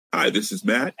Hi, this is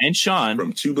Matt and Sean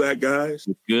from Two Black Guys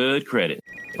with Good Credit.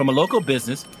 From a local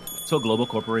business to a global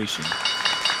corporation,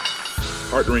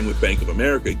 partnering with Bank of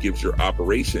America gives your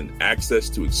operation access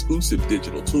to exclusive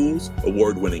digital tools,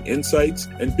 award-winning insights,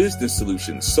 and business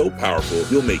solutions so powerful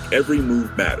you'll make every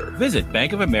move matter. Visit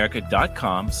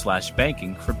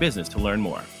bankofamerica.com/banking for business to learn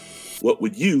more. What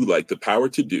would you like the power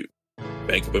to do?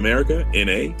 Bank of America,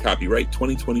 N.A., copyright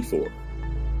 2024.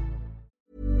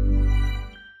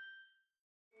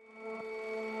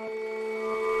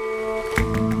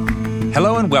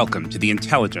 Hello and welcome to The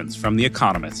Intelligence from The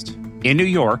Economist. In New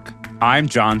York, I'm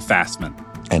John Fastman.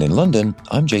 And in London,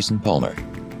 I'm Jason Palmer.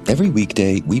 Every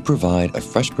weekday, we provide a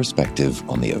fresh perspective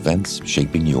on the events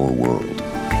shaping your world.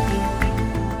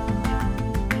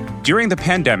 During the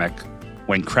pandemic,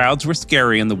 when crowds were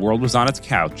scary and the world was on its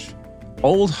couch,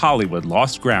 old Hollywood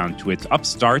lost ground to its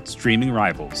upstart streaming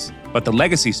rivals. But the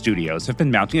legacy studios have been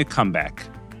mounting a comeback.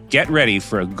 Get ready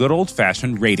for a good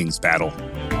old-fashioned ratings battle.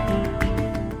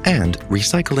 And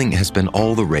recycling has been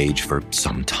all the rage for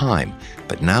some time,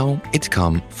 but now it's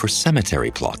come for cemetery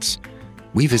plots.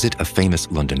 We visit a famous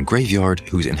London graveyard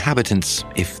whose inhabitants,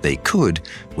 if they could,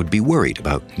 would be worried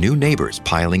about new neighbors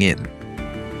piling in.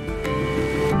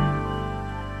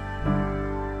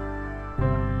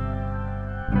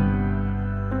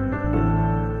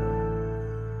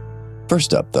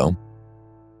 First up, though,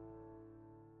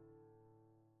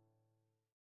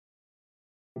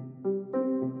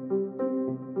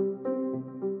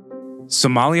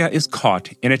 Somalia is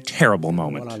caught in a terrible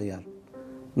moment.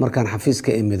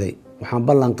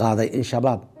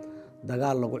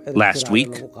 Last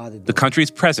week, the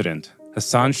country's president,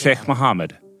 Hassan Sheikh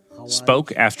Mohammed,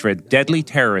 spoke after a deadly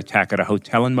terror attack at a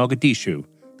hotel in Mogadishu,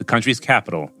 the country's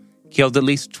capital, killed at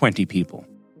least 20 people.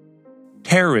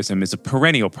 Terrorism is a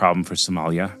perennial problem for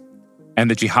Somalia, and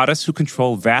the jihadists who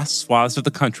control vast swaths of the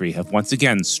country have once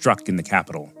again struck in the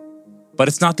capital. But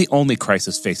it's not the only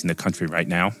crisis facing the country right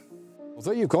now.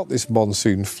 Although you've got this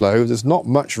monsoon flow, there's not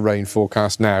much rain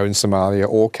forecast now in Somalia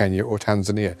or Kenya or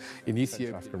Tanzania. In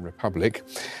Ethiopia, African Republic,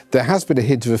 there has been a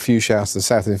hint of a few showers to the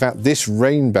south. In fact, this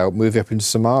rain belt moving up into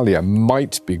Somalia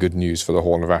might be good news for the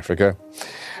Horn of Africa,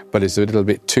 but it's a little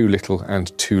bit too little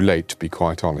and too late, to be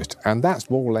quite honest. And that's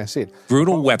more or less it.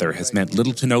 Brutal weather has meant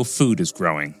little to no food is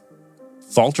growing.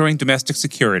 Faltering domestic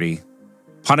security,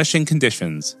 punishing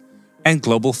conditions, and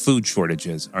global food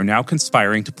shortages are now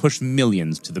conspiring to push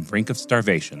millions to the brink of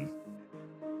starvation.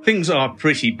 Things are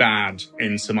pretty bad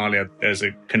in Somalia. There's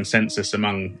a consensus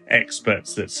among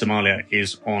experts that Somalia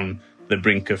is on the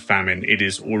brink of famine. It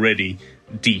is already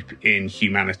deep in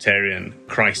humanitarian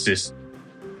crisis.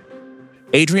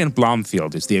 Adrian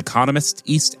Blomfield is The Economist's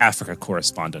East Africa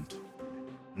correspondent.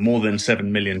 More than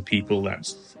 7 million people,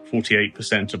 that's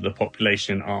 48% of the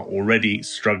population, are already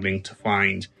struggling to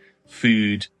find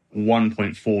food.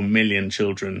 1.4 million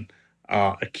children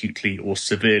are acutely or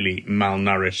severely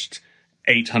malnourished.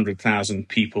 800,000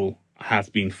 people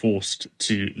have been forced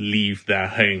to leave their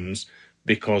homes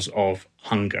because of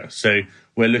hunger. So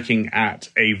we're looking at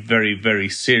a very, very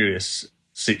serious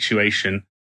situation.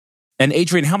 And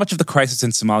Adrian, how much of the crisis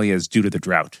in Somalia is due to the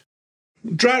drought?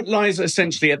 Drought lies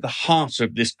essentially at the heart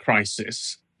of this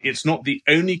crisis. It's not the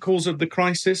only cause of the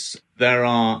crisis. There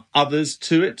are others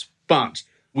to it, but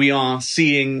we are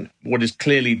seeing what is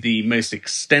clearly the most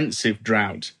extensive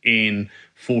drought in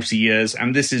 40 years,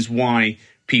 and this is why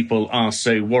people are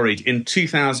so worried. In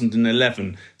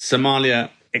 2011, Somalia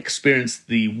experienced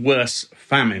the worst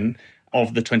famine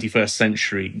of the 21st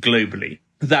century globally.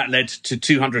 That led to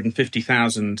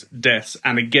 250,000 deaths,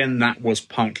 and again, that was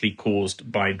partly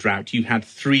caused by drought. You had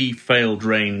 3 failed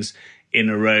rains in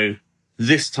a row.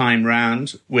 This time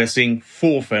round, we're seeing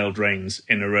 4 failed rains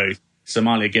in a row.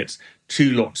 Somalia gets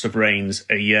 2 lots of rains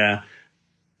a year.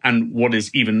 And what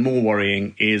is even more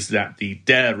worrying is that the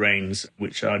Dare rains,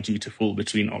 which are due to fall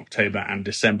between October and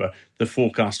December, the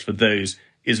forecast for those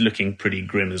is looking pretty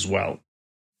grim as well.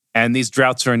 And these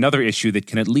droughts are another issue that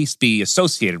can at least be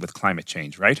associated with climate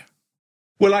change, right?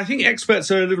 Well, I think experts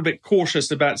are a little bit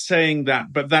cautious about saying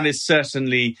that, but that is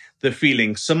certainly the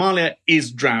feeling. Somalia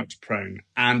is drought prone,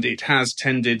 and it has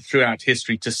tended throughout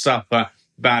history to suffer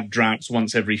bad droughts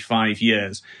once every 5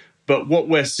 years. But what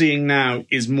we're seeing now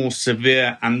is more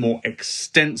severe and more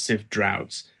extensive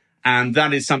droughts. And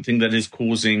that is something that is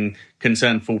causing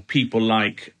concern for people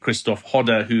like Christoph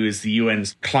Hodder, who is the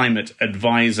UN's climate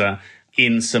advisor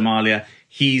in Somalia.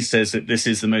 He says that this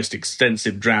is the most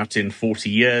extensive drought in 40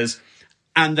 years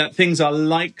and that things are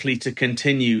likely to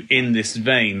continue in this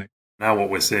vein. Now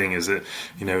what we're seeing is that,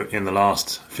 in the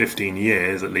last 15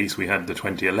 years, at least, we had the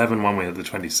 2011 one, we had the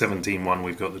 2017 one,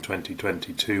 we've got the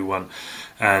 2022 one,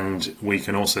 and we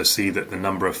can also see that the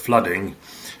number of flooding,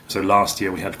 so last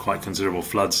year we had quite considerable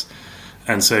floods,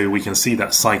 and so we can see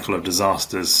that cycle of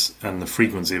disasters and the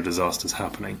frequency of disasters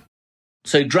happening.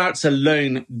 So droughts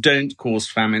alone don't cause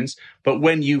famines, but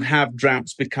when you have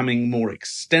droughts becoming more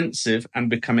extensive and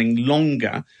becoming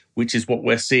longer, which is what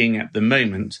we're seeing at the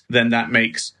moment, then that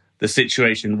makes the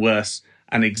situation worse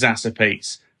and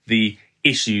exacerbates the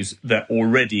issues that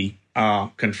already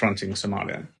are confronting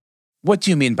Somalia. What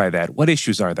do you mean by that? What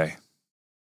issues are they?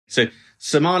 So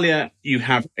Somalia, you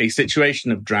have a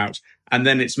situation of drought, and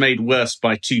then it's made worse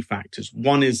by two factors.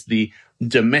 One is the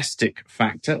domestic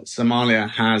factor. Somalia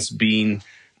has been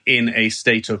in a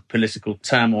state of political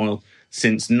turmoil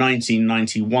since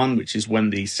 1991, which is when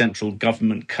the central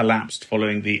government collapsed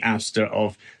following the ouster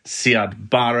of Siad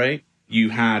Barre.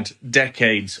 You had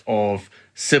decades of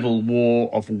civil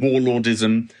war, of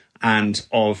warlordism, and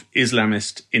of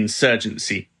Islamist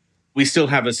insurgency. We still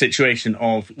have a situation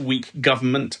of weak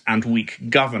government and weak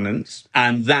governance,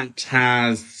 and that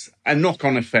has a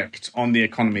knock-on effect on the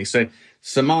economy. So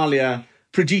Somalia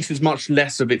produces much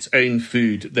less of its own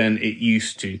food than it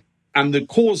used to. And the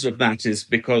cause of that is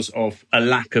because of a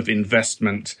lack of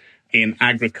investment in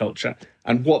agriculture.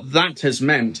 And what that has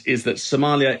meant is that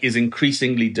Somalia is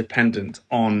increasingly dependent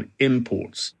on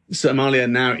imports. Somalia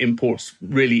now imports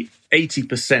really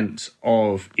 80%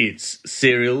 of its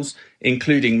cereals,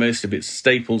 including most of its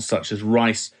staples such as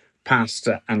rice,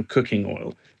 pasta, and cooking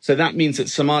oil. So that means that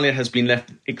Somalia has been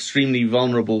left extremely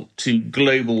vulnerable to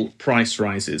global price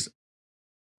rises.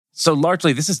 So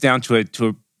largely this is down to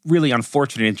a really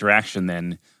unfortunate interaction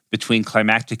then between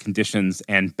climatic conditions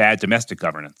and bad domestic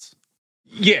governance.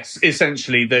 Yes,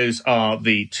 essentially those are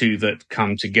the two that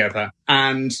come together.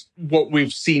 And what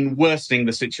we've seen worsening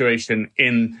the situation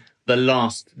in the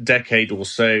last decade or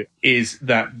so is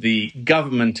that the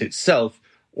government itself,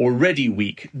 already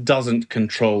weak, doesn't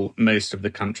control most of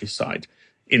the countryside.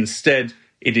 Instead,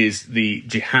 it is the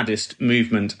jihadist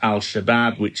movement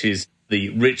Al-Shabaab, which is the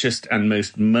richest and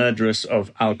most murderous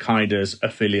of Al-Qaeda's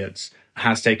affiliates,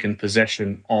 has taken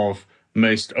possession of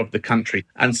most of the country.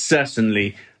 And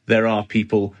certainly there are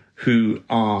people who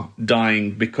are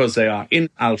dying because they are in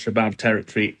Al-Shabaab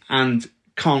territory and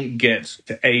can't get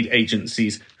to aid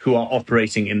agencies who are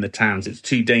operating in the towns. It's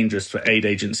too dangerous for aid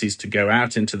agencies to go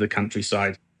out into the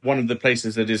countryside. One of the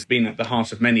places that has been at the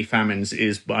heart of many famines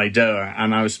is Baidoa,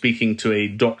 and I was speaking to a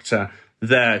doctor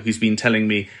there who's been telling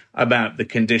me about the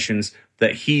conditions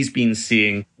that he's been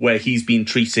seeing, where he's been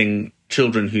treating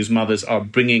children whose mothers are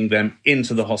bringing them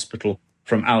into the hospital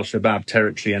from Al-Shabaab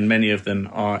territory, and many of them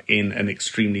are in an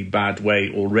extremely bad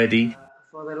way already.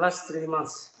 For the last 3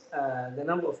 months, the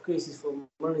number of cases for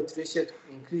malnutrition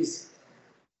increased.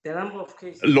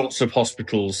 Lots of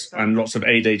hospitals and lots of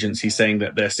aid agencies saying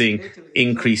that they're seeing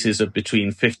increases of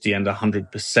between 50 and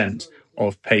 100%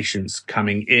 of patients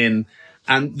coming in.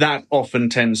 And that often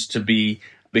tends to be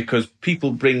because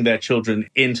people bring their children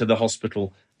into the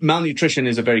hospital. Malnutrition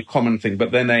is a very common thing,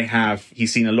 but then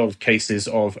he's seen a lot of cases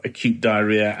of acute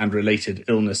diarrhea and related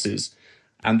illnesses.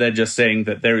 And they're just saying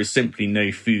that there is simply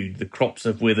no food. The crops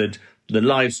have withered, the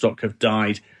livestock have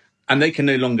died, and they can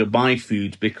no longer buy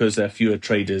food because there are fewer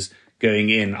traders going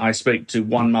in. I spoke to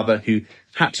one mother who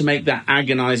had to make that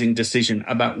agonizing decision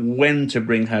about when to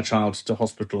bring her child to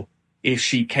hospital. If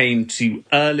she came too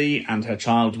early and her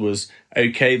child was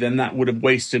okay, then that would have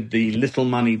wasted the little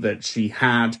money that she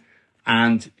had.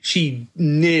 And she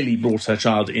nearly brought her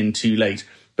child in too late.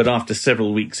 But after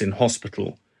several weeks in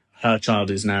hospital, her child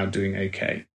is now doing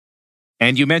okay.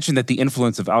 And you mentioned that the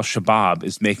influence of Al-Shabaab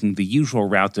is making the usual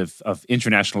route of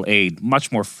international aid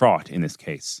much more fraught in this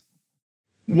case.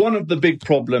 One of the big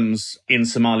problems in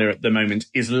Somalia at the moment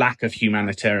is lack of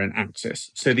humanitarian access.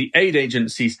 So the aid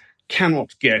agencies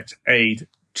cannot get aid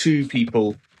to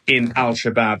people in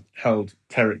Al-Shabaab-held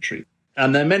territory.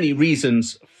 And there are many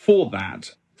reasons for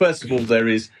that. First of all, there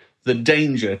is the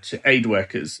danger to aid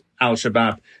workers.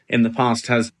 Al-Shabaab in the past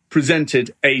has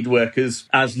presented aid workers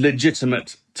as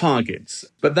legitimate targets.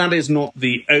 But that is not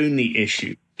the only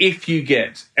issue. If you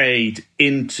get aid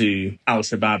into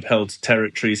Al-Shabaab-held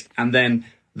territories and then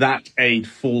that aid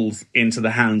falls into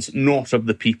the hands not of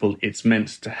the people it's meant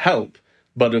to help,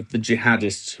 but of the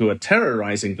jihadists who are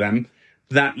terrorizing them,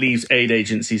 that leaves aid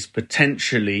agencies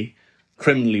potentially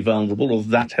criminally vulnerable, or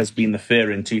that has been the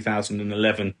fear in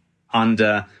 2011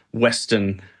 under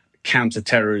Western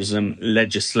counter-terrorism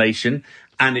legislation.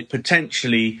 And it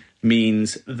potentially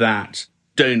means that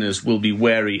donors will be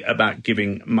wary about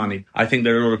giving money. I think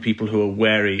there are a lot of people who are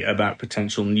wary about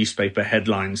potential newspaper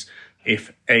headlines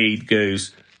if aid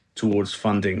goes towards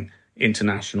funding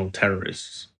international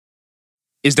terrorists.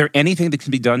 Is there anything that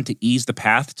can be done to ease the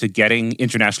path to getting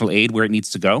international aid where it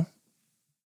needs to go?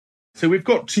 So we've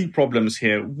got two problems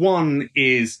here. One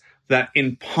is that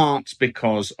in part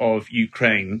because of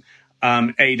Ukraine,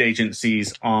 aid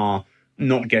agencies are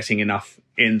not getting enough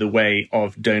in the way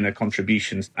of donor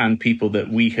contributions. And people that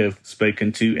we have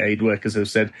spoken to, aid workers, have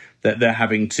said that they're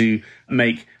having to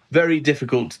make very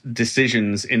difficult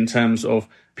decisions in terms of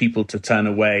people to turn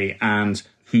away and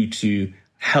who to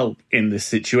help in this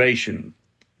situation.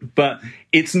 But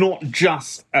it's not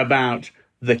just about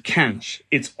the cash.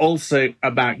 It's also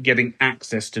about getting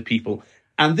access to people.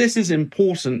 And this is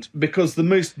important because the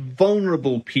most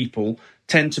vulnerable people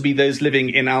tend to be those living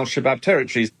in al-Shabaab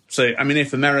territories. So, I mean,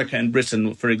 if America and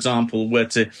Britain, for example, were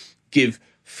to give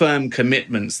firm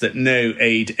commitments that no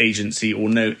aid agency or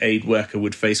no aid worker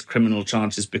would face criminal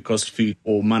charges because food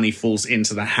or money falls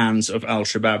into the hands of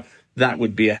al-Shabaab, that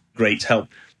would be a great help.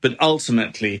 But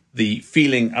ultimately, the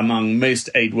feeling among most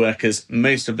aid workers,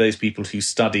 most of those people who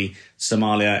study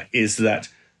Somalia, is that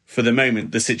for the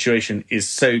moment, the situation is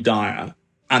so dire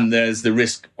and there's the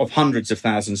risk of hundreds of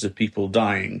thousands of people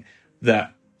dying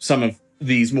that some of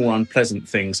these more unpleasant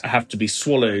things have to be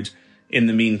swallowed in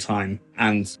the meantime.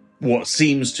 And what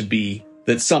seems to be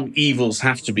that some evils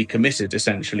have to be committed,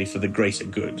 essentially, for the greater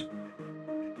good.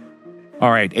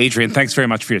 All right, Adrian, thanks very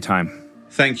much for your time.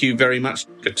 Thank you very much.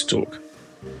 Good to talk.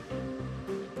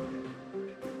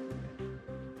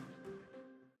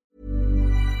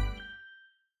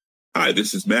 Hi,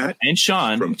 this is Matt and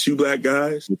Sean from Two Black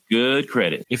Guys with Good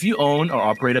Credit. If you own or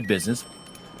operate a business,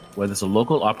 whether it's a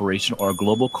local operation or a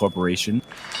global corporation,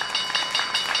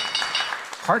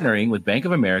 partnering with Bank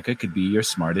of America could be your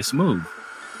smartest move.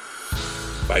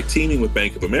 By teaming with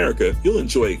Bank of America, you'll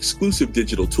enjoy exclusive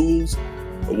digital tools,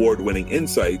 award-winning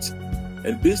insights,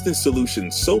 and business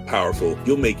solutions so powerful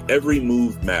you'll make every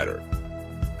move matter.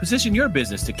 Position your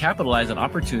business to capitalize on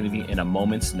opportunity in a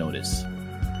moment's notice.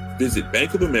 Visit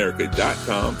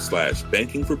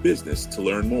bankofamerica.com/bankingforbusiness to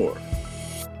learn more.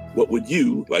 What would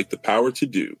you like the power to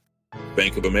do?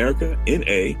 Bank of America,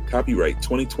 N.A., copyright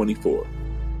 2024.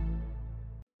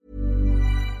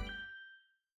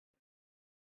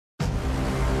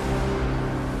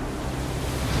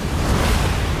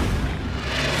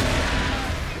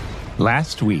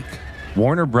 Last week,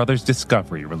 Warner Brothers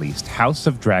Discovery released House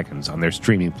of Dragons on their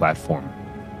streaming platform.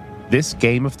 This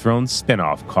Game of Thrones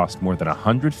spinoff cost more than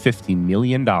 $150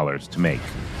 million to make.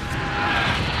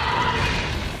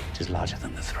 It is larger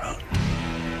than the throne.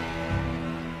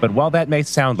 But while that may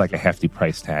sound like a hefty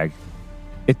price tag,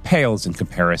 it pales in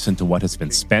comparison to what has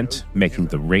been spent making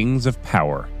the Rings of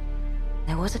Power.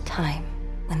 There was a time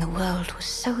when the world was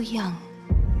so young.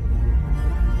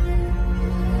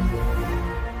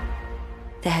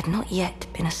 There had not yet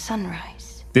been a sunrise.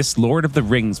 This Lord of the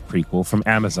Rings prequel from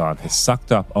Amazon has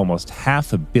sucked up almost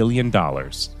 $500 million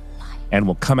and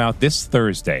will come out this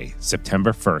Thursday,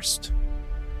 September 1st.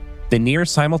 The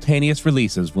near-simultaneous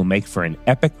releases will make for an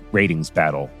epic ratings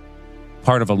battle,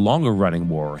 part of a longer-running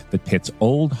war that pits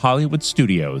old Hollywood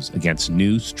studios against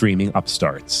new streaming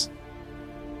upstarts.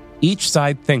 Each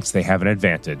side thinks they have an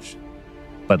advantage,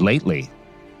 but lately,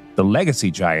 the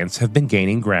legacy giants have been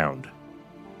gaining ground.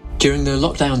 During the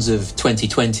lockdowns of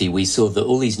 2020, we saw that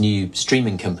all these new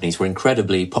streaming companies were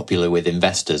incredibly popular with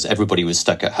investors. Everybody was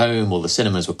stuck at home, all the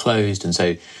cinemas were closed, and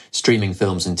so streaming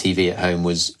films and TV at home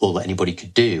was all that anybody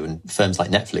could do, and firms like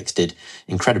Netflix did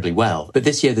incredibly well. But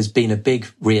this year there's been a big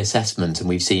reassessment, and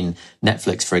we've seen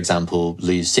Netflix, for example,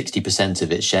 lose 60%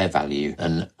 of its share value,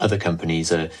 and other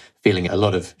companies are feeling a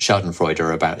lot of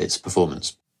schadenfreude about its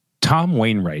performance. Tom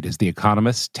Wainwright is The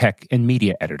Economist's tech and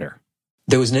media editor.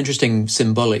 There was an interesting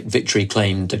symbolic victory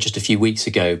claimed just a few weeks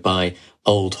ago by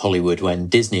old Hollywood when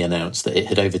Disney announced that it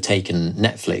had overtaken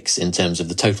Netflix in terms of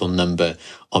the total number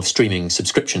of streaming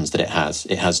subscriptions that it has.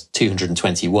 It has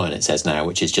 221, it says now,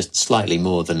 which is just slightly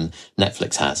more than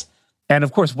Netflix has. And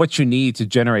of course, what you need to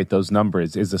generate those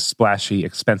numbers is a splashy,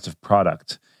 expensive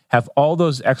product. Have all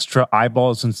those extra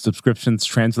eyeballs and subscriptions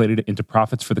translated into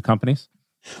profits for the companies?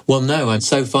 Well, no, and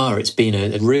so far it's been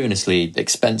a ruinously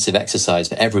expensive exercise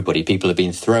for everybody. People have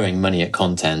been throwing money at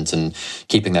content and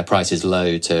keeping their prices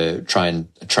low to try and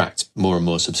attract more and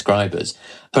more subscribers.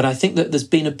 But I think that there's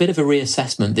been a bit of a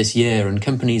reassessment this year, and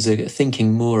companies are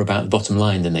thinking more about the bottom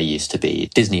line than they used to be.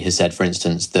 Disney has said, for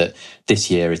instance, that this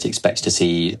year it expects to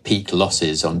see peak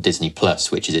losses on Disney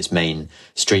Plus, which is its main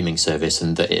streaming service,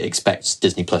 and that it expects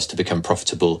Disney Plus to become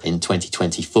profitable in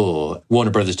 2024.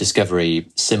 Warner Brothers Discovery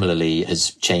similarly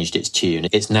has changed its tune.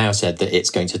 It's now said that it's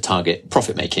going to target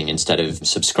profit making instead of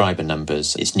subscriber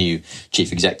numbers. Its new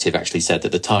chief executive actually said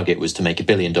that the target was to make $1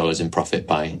 billion in profit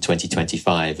by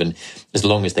 2025. And as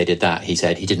long as they did that, he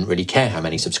said he didn't really care how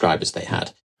many subscribers they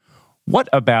had. What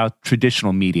about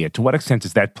traditional media? To what extent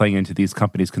is that playing into these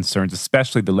companies' concerns,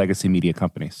 especially the legacy media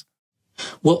companies?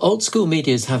 Well, old school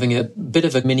media is having a bit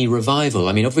of a mini revival.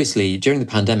 I mean, obviously, during the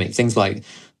pandemic, things like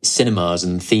cinemas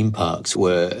and theme parks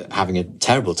were having a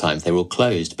terrible time. They were all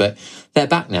closed, but they're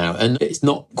back now, and it's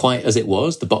not quite as it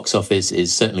was. The box office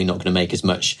is certainly not going to make as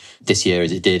much this year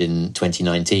as it did in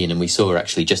 2019. And we saw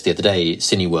actually just the other day,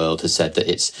 Cineworld has said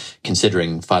that it's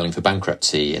considering filing for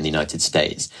bankruptcy in the United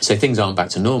States. So things aren't back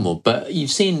to normal. But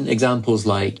you've seen examples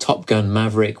like Top Gun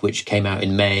Maverick, which came out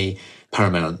in May.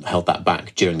 Paramount held that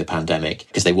back during the pandemic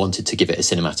because they wanted to give it a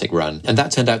cinematic run. And that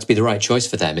turned out to be the right choice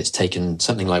for them. It's taken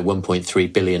something like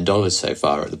 $1.3 billion so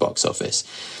far at the box office.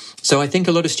 So I think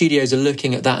a lot of studios are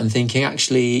looking at that and thinking,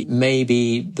 actually,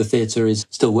 maybe the theatre is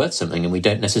still worth something and we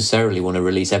don't necessarily want to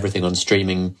release everything on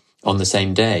streaming on the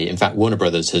same day. In fact, Warner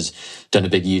Brothers has done a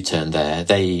big U-turn there.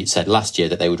 They said last year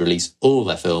that they would release all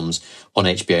their films on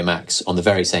HBO Max on the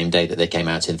very same day that they came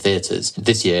out in theatres.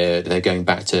 This year, they're going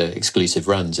back to exclusive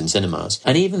runs in cinemas.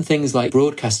 And even things like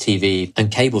broadcast TV and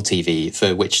cable TV,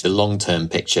 for which the long-term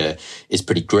picture is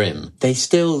pretty grim, they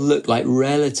still look like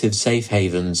relative safe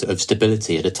havens of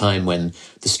stability at a time when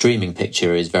the streaming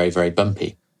picture is very, very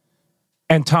bumpy.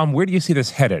 And Tom, where do you see this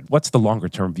headed? What's the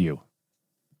longer-term view?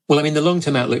 Well, I mean, the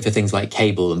long-term outlook for things like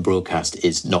cable and broadcast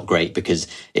is not great because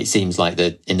it seems like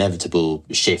the inevitable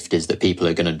shift is that people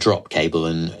are going to drop cable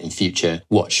and in future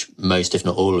watch most, if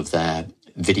not all, of their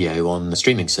video on the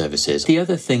streaming services. The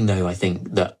other thing, though, I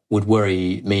think that would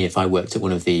worry me if I worked at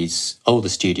one of these older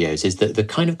studios is that the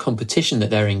kind of competition that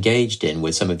they're engaged in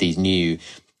with some of these new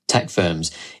tech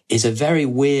firms is a very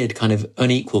weird kind of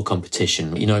unequal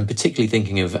competition. You know, I'm particularly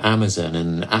thinking of Amazon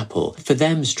and Apple. For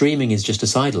them, streaming is just a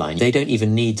sideline. They don't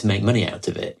even need to make money out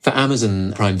of it. For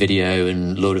Amazon, Prime Video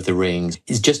and Lord of the Rings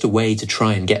is just a way to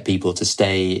try and get people to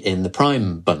stay in the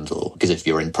Prime bundle. Because if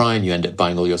you're in Prime, you end up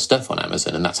buying all your stuff on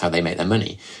Amazon, and that's how they make their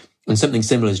money. And something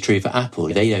similar is true for Apple.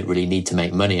 They don't really need to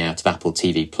make money out of Apple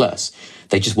TV Plus.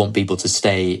 They just want people to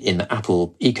stay in the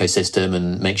Apple ecosystem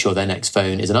and make sure their next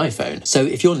phone is an iPhone. So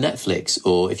if you're Netflix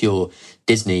or if you're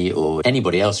Disney or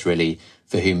anybody else really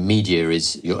for whom media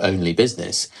is your only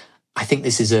business, I think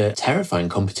this is a terrifying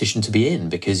competition to be in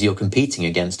because you're competing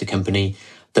against a company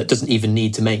that doesn't even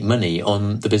need to make money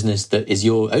on the business that is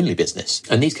your only business.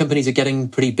 And these companies are getting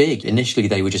pretty big. Initially,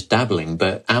 they were just dabbling,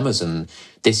 but Amazon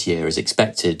this year is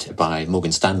expected by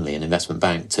Morgan Stanley, an investment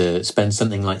bank, to spend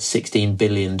something like $16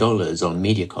 billion on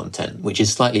media content, which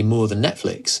is slightly more than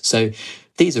Netflix. So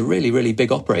these are really, really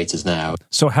big operators now.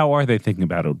 So how are they thinking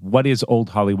about it? What is old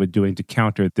Hollywood doing to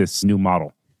counter this new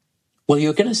model? Well,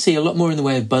 you're going to see a lot more in the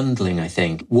way of bundling, I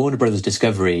think. Warner Brothers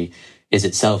Discovery is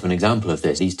itself an example of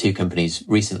this. These two companies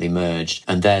recently merged,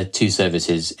 and their two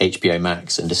services, HBO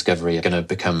Max and Discovery, are going to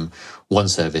become one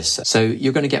service. So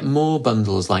you're going to get more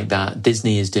bundles like that.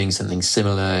 Disney is doing something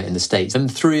similar in the States, and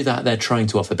through that, they're trying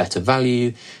to offer better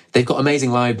value. They've got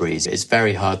amazing libraries. It's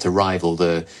very hard to rival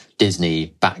the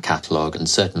Disney back catalogue, and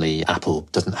certainly Apple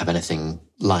doesn't have anything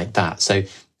like that. So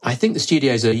I think the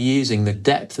studios are using the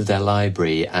depth of their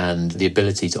library and the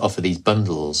ability to offer these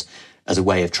bundles as a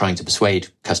way of trying to persuade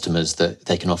customers that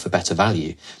they can offer better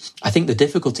value. I think the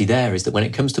difficulty there is that when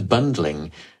it comes to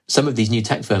bundling, some of these new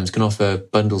tech firms can offer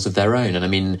bundles of their own. And I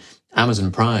mean,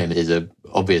 Amazon Prime is an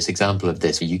obvious example of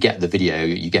this. You get the video,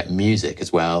 you get music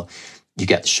as well, you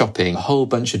get shopping, a whole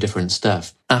bunch of different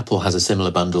stuff. Apple has a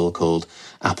similar bundle called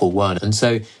Apple One. And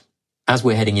so as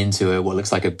we're heading into what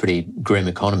looks like a pretty grim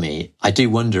economy, I do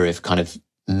wonder if kind of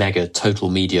mega total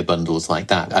media bundles like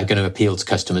that are going to appeal to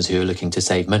customers who are looking to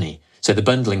save money. So the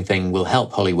bundling thing will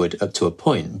help Hollywood up to a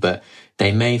point, but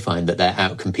they may find that they're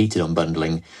outcompeted on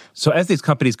bundling. So as these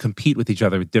companies compete with each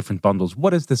other with different bundles,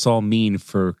 what does this all mean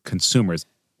for consumers?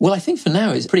 Well, I think for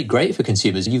now it's pretty great for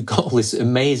consumers. You've got all this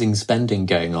amazing spending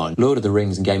going on. Lord of the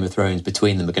Rings and Game of Thrones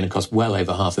between them are going to cost well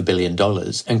over $500 million,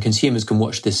 and consumers can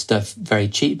watch this stuff very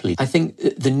cheaply. I think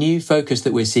the new focus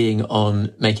that we're seeing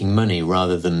on making money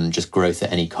rather than just growth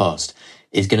at any cost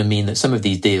is going to mean that some of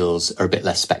these deals are a bit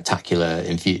less spectacular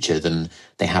in future than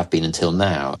they have been until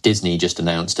now. Disney just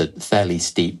announced a fairly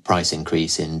steep price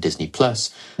increase in Disney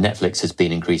Plus. Netflix has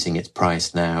been increasing its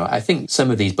price now. I think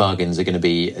some of these bargains are going to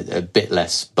be a bit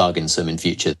less bargainsome in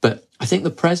future. But I think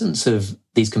the presence of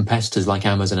these competitors like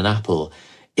Amazon and Apple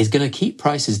is going to keep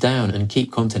prices down and keep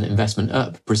content investment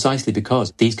up, precisely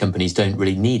because these companies don't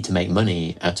really need to make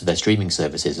money out of their streaming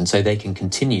services, and so they can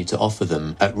continue to offer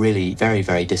them at really very,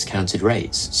 very discounted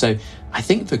rates. So I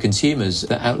think for consumers,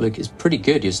 the outlook is pretty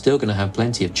good. You're still going to have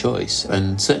plenty of choice,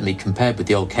 and certainly compared with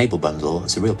the old cable bundle,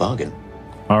 it's a real bargain.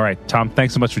 All right, Tom,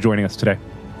 thanks so much for joining us today.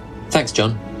 Thanks,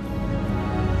 John.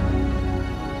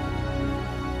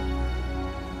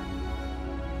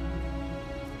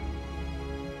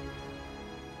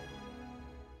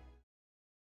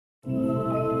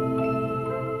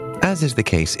 As is the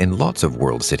case in lots of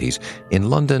world cities, in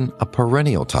London, a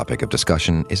perennial topic of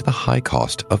discussion is the high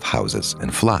cost of houses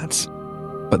and flats.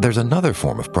 But there's another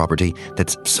form of property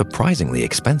that's surprisingly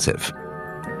expensive.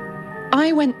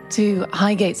 I went to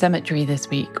Highgate Cemetery this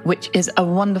week, which is a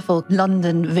wonderful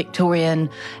London Victorian,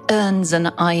 urns and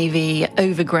ivy,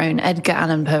 overgrown Edgar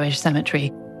Allan Poe-ish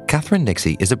cemetery. Catherine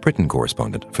Nixie is a Britain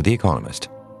correspondent for The Economist.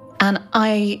 And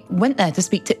I went there to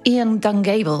speak to Ian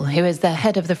Dungable, who is the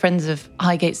head of the Friends of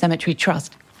Highgate Cemetery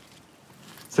Trust.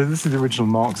 So this is the original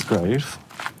Mark's grave.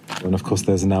 And of course,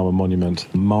 there's now a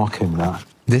monument marking that.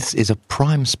 This is a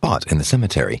prime spot in the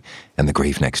cemetery, and the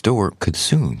grave next door could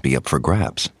soon be up for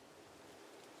grabs.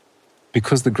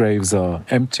 Because the graves are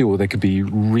empty, or they could be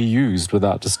reused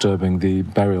without disturbing the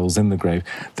burials in the grave,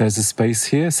 there's a space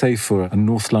here, say for a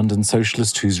North London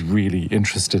socialist who's really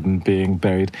interested in being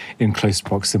buried in close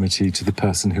proximity to the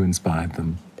person who inspired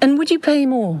them. And would you pay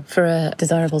more for a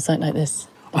desirable site like this?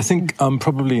 I think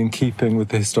probably in keeping with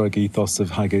the historic ethos of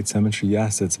Highgate Cemetery,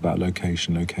 yes, it's about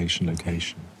location, location,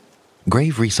 location.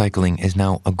 Grave recycling is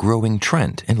now a growing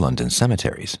trend in London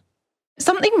cemeteries.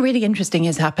 Something really interesting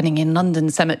is happening in London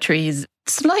cemeteries,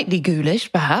 slightly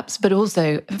ghoulish perhaps, but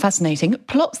also fascinating.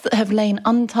 Plots that have lain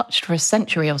untouched for a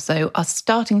century or so are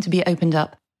starting to be opened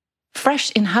up.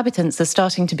 Fresh inhabitants are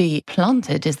starting to be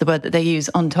planted, is the word that they use,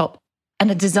 on top, and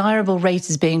a desirable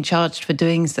rate is being charged for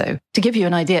doing so. To give you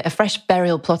an idea, a fresh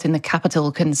burial plot in the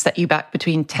capital can set you back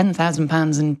between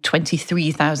 £10,000 and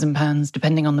 £23,000,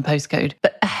 depending on the postcode.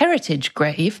 But a heritage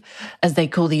grave, as they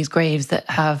call these graves that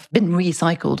have been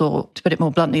recycled, or to put it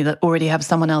more bluntly, that already have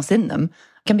someone else in them,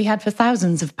 can be had for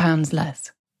thousands of pounds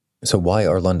less. So why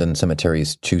are London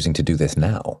cemeteries choosing to do this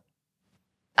now?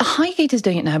 Highgate is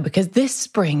doing it now because this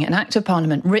spring, an Act of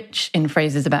Parliament rich in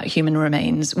phrases about human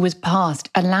remains was passed,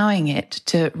 allowing it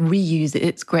to reuse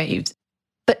its graves.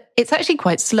 But it's actually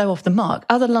quite slow off the mark.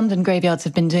 Other London graveyards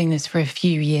have been doing this for a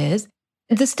few years.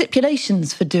 The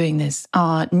stipulations for doing this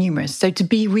are numerous. So to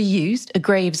be reused, a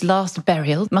grave's last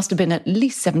burial must have been at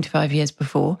least 75 years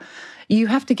before. You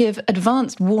have to give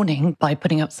advanced warning by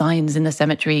putting up signs in the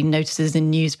cemetery, notices in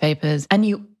newspapers, and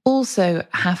you also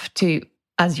have to,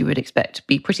 as you would expect,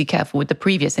 be pretty careful with the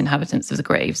previous inhabitants of the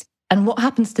graves. And what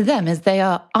happens to them is they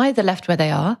are either left where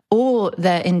they are, or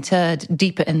they're interred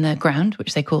deeper in the ground,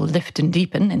 which they call lift and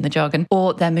deepen in the jargon,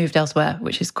 or they're moved elsewhere,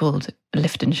 which is called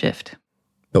lift and shift.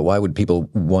 But why would people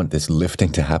want this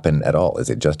lifting to happen at all? Is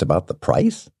it just about the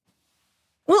price?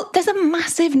 Well, there's a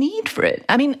massive need for it.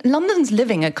 I mean, London's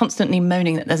living are constantly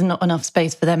moaning that there's not enough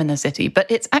space for them in the city, but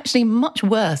it's actually much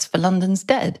worse for London's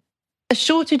dead. A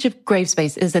shortage of grave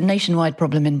space is a nationwide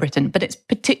problem in Britain, but it's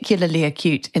particularly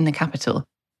acute in the capital.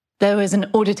 There was an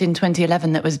audit in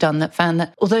 2011 that was done that found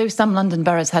that although some London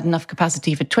boroughs had enough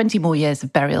capacity for 20 more years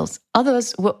of burials,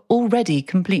 others were already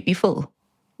completely full.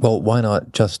 Well, why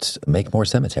not just make more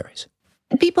cemeteries?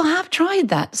 People have tried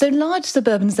that. So large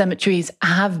suburban cemeteries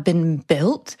have been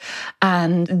built,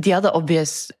 and the other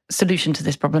obvious solution to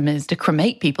this problem is to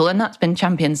cremate people, and that's been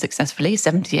championed successfully.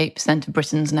 78% of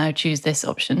Britons now choose this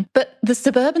option. But the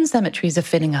suburban cemeteries are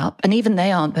filling up, and even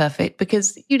they aren't perfect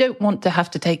because you don't want to have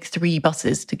to take 3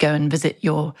 buses to go and visit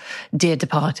your dear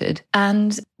departed.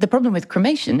 And the problem with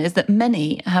cremation is that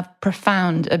many have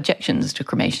profound objections to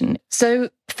cremation. So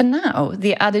for now,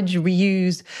 the adage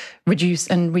reuse, reduce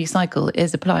and recycle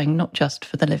is applying not just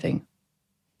for the living.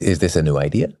 Is this a new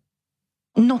idea?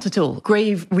 Not at all.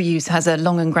 Grave reuse has a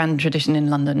long and grand tradition in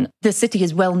London. The city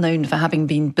is well known for having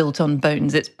been built on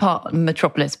bones. It's part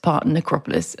metropolis, part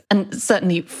necropolis. And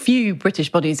certainly few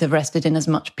British bodies have rested in as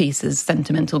much peace as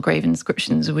sentimental grave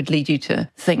inscriptions would lead you to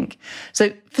think.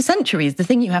 So for centuries, the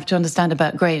thing you have to understand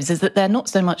about graves is that they're not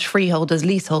so much freehold as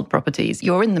leasehold properties.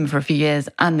 You're in them for a few years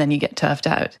and then you get turfed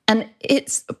out. And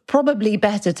it's probably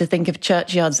better to think of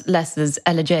churchyards less as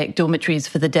elegiac dormitories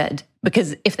for the dead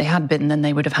because if they had been, then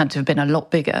they would have had to have been a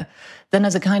lot bigger, then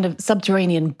as a kind of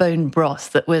subterranean bone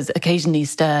broth that was occasionally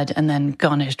stirred and then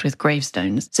garnished with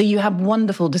gravestones. So you have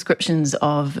wonderful descriptions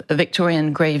of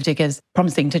Victorian gravediggers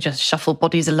promising to just shuffle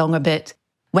bodies along a bit.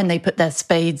 When they put their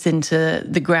spades into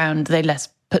the ground, they less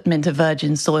put them into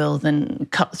virgin soil than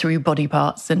cut through body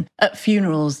parts. And at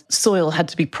funerals, soil had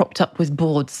to be propped up with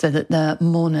boards so that the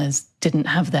mourners didn't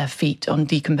have their feet on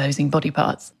decomposing body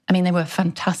parts. I mean, they were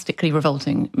fantastically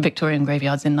revolting Victorian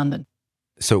graveyards in London.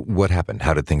 So what happened?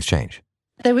 How did things change?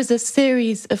 There was a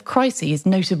series of crises,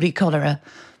 notably cholera,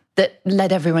 that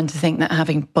led everyone to think that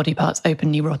having body parts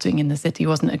openly rotting in the city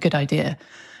wasn't a good idea.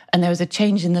 And there was a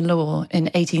change in the law in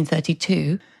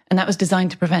 1832, and that was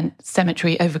designed to prevent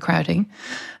cemetery overcrowding.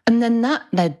 And then that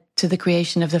led to the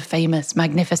creation of the famous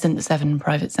Magnificent 7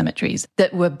 private cemeteries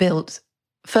that were built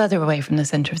further away from the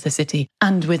centre of the city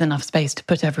and with enough space to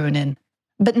put everyone in.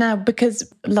 But now,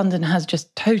 because London has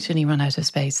just totally run out of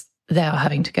space, they are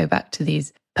having to go back to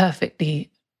these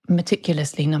perfectly,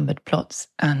 meticulously numbered plots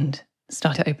and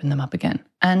start to open them up again.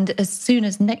 And as soon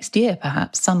as next year,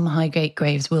 perhaps, some Highgate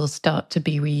graves will start to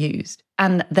be reused.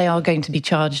 And they are going to be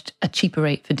charged a cheaper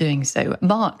rate for doing so.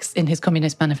 Marx, in his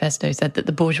Communist Manifesto, said that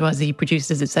the bourgeoisie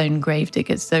produces its own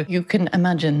gravediggers. So you can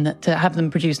imagine that to have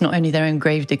them produce not only their own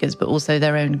gravediggers, but also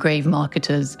their own grave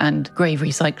marketers and grave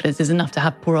recyclers is enough to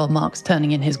have poor old Marx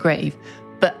turning in his grave.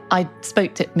 But I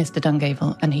spoke to Mr.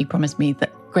 Dungavel, and he promised me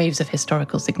that graves of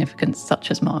historical significance,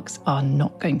 such as Marx, are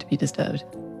not going to be disturbed.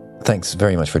 Thanks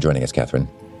very much for joining us, Catherine.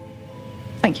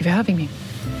 Thank you for having me.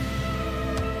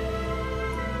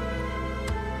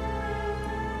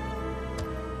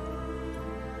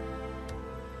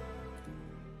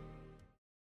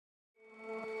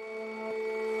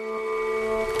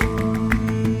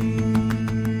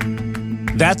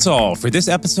 That's all for this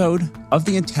episode of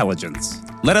The Intelligence.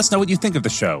 Let us know what you think of the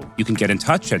show. You can get in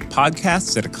touch at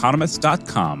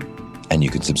podcasts@economist.com. And you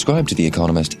can subscribe to The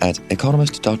Economist at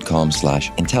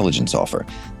economist.com/intelligence offer.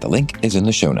 The link is in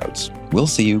the show notes. We'll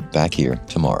see you back here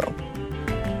tomorrow.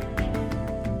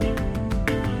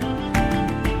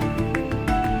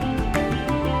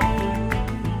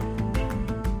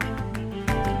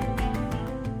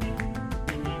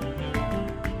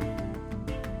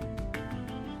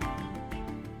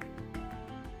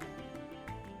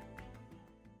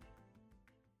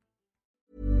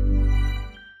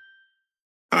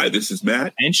 Hi, this is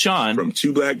Matt and Sean from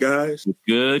Two Black Guys with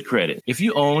Good Credit. If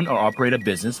you own or operate a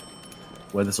business,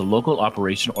 whether it's a local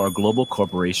operation or a global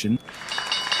corporation,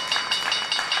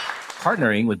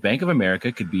 partnering with Bank of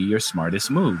America could be your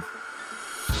smartest move.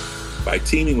 By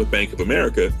teaming with Bank of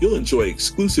America, you'll enjoy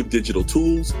exclusive digital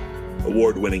tools,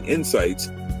 award-winning insights,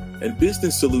 and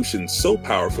business solutions so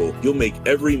powerful you'll make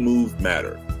every move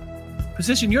matter.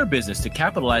 Position your business to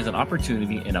capitalize on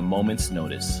opportunity in a moment's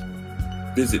notice.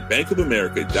 Visit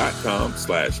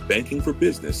bankofamerica.com/banking for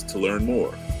business to learn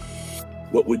more.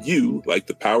 What would you like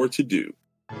the power to do?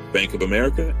 Bank of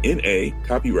America, N.A.,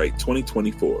 copyright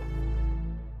 2024.